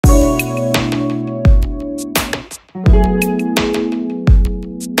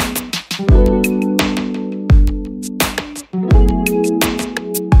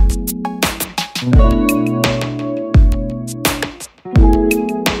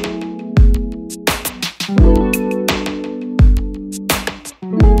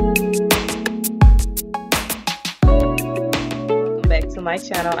to my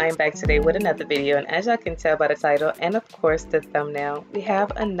channel. I am back today with another video, and as y'all can tell by the title and of course the thumbnail, we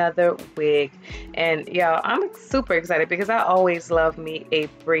have another wig. And y'all, I'm super excited because I always love me a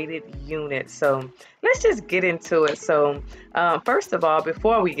braided unit. So let's just get into it. So first of all,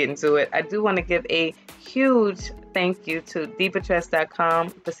 before we get into it, I do want to give a huge thank you to divatress.com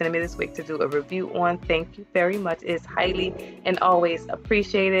for sending me this wig to do a review on. Thank you very much. It's highly and always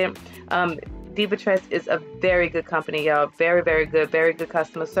appreciated. Divatress is a very good company, y'all. Very good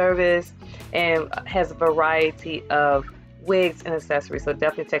customer service, and has a variety of wigs and accessories. So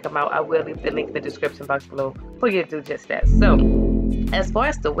definitely check them out. I will leave the link in the description box below for you to do just that. So as far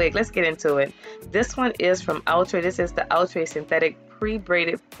as the wig, let's get into it. This one is from Outre. This is the Outre synthetic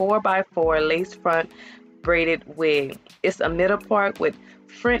pre-braided 4x4 lace front braided wig. It's a middle part with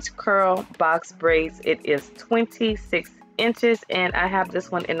French curl box braids. It is 26 inches, and I have this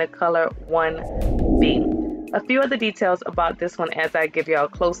one in the color 1B. A few of the details about this one as I give y'all a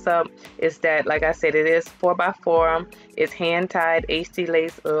close-up is that, like I said, it is 4x4. It's hand-tied HD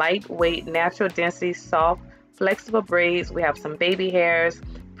lace, lightweight, natural density, soft, flexible braids. We have some baby hairs,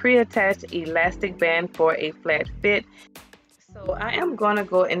 pre-attached elastic band for a flat fit. So I am going to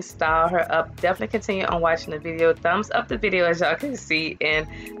go and style her up. Definitely continue on watching the video. Thumbs up the video as y'all can see, and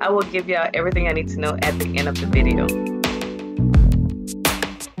I will give y'all everything I need to know at the end of the video.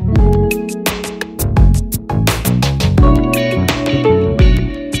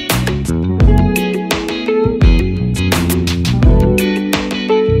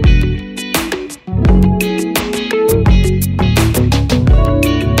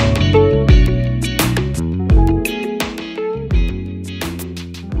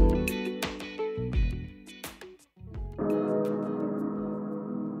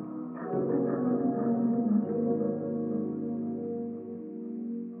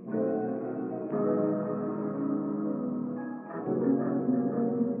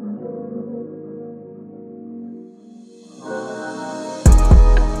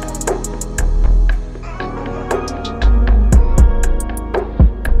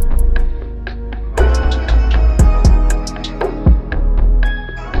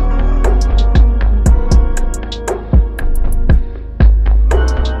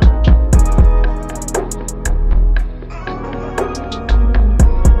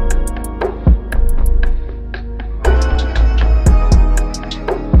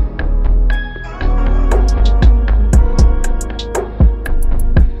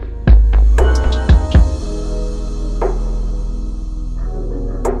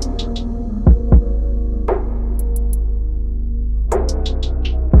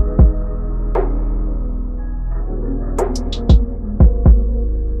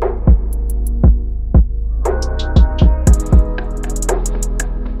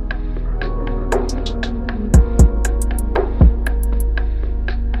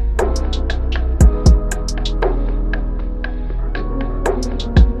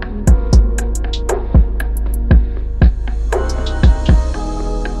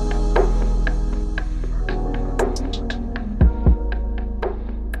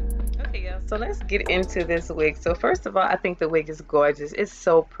 So let's get into this wig. So first of all, I think the wig is gorgeous. It's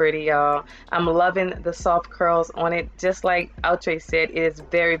so pretty, y'all. I'm loving the soft curls on it. Just like Outre said, it is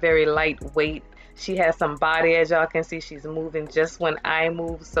very lightweight. She has some body, as y'all can see. She's moving just when I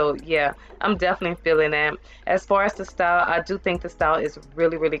move. So yeah, I'm definitely feeling that. As far as the style, I do think the style is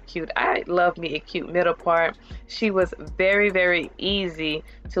really cute. I love me a cute middle part. She was very easy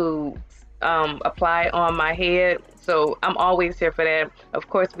to apply on my head, so I'm always here for that. Of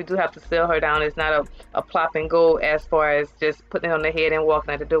course, we do have to seal her down. It's not a plop and go as far as just putting it on the head and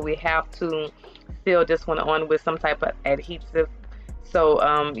walking out the door. We have to seal this one on with some type of adhesive.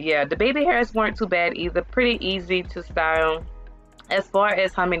 So yeah, the baby hairs weren't too bad either. Pretty easy to style. As far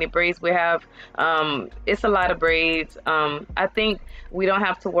as how many braids we have, it's a lot of braids. I think we don't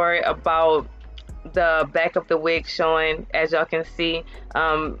have to worry about the back of the wig showing. As y'all can see,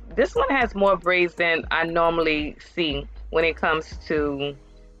 this one has more braids than I normally see when it comes to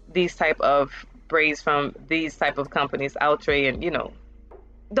these type of braids from these type of companies, Outre and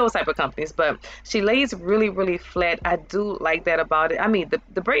those type of companies. But she lays really flat. I do like that about it. I mean,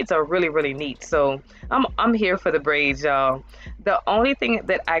 the braids are really neat. So I'm here for the braids, y'all. The only thing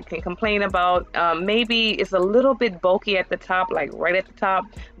that I can complain about, maybe it's a little bit bulky at the top, like right at the top.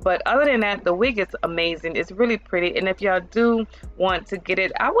 But other than that, the wig is amazing. It's really pretty. And if y'all do want to get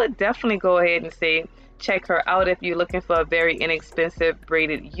it, I would definitely go ahead and say check her out if you're looking for a very inexpensive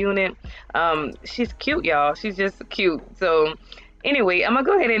braided unit. She's cute, y'all. She's just cute. So anyway, I'm gonna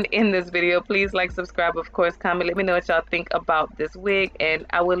go ahead and end this video. Please like, subscribe, of course, comment, let me know what y'all think about this wig, and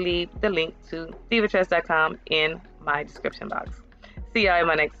I will leave the link to divatress.com in my description box. See y'all in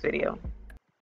my next video.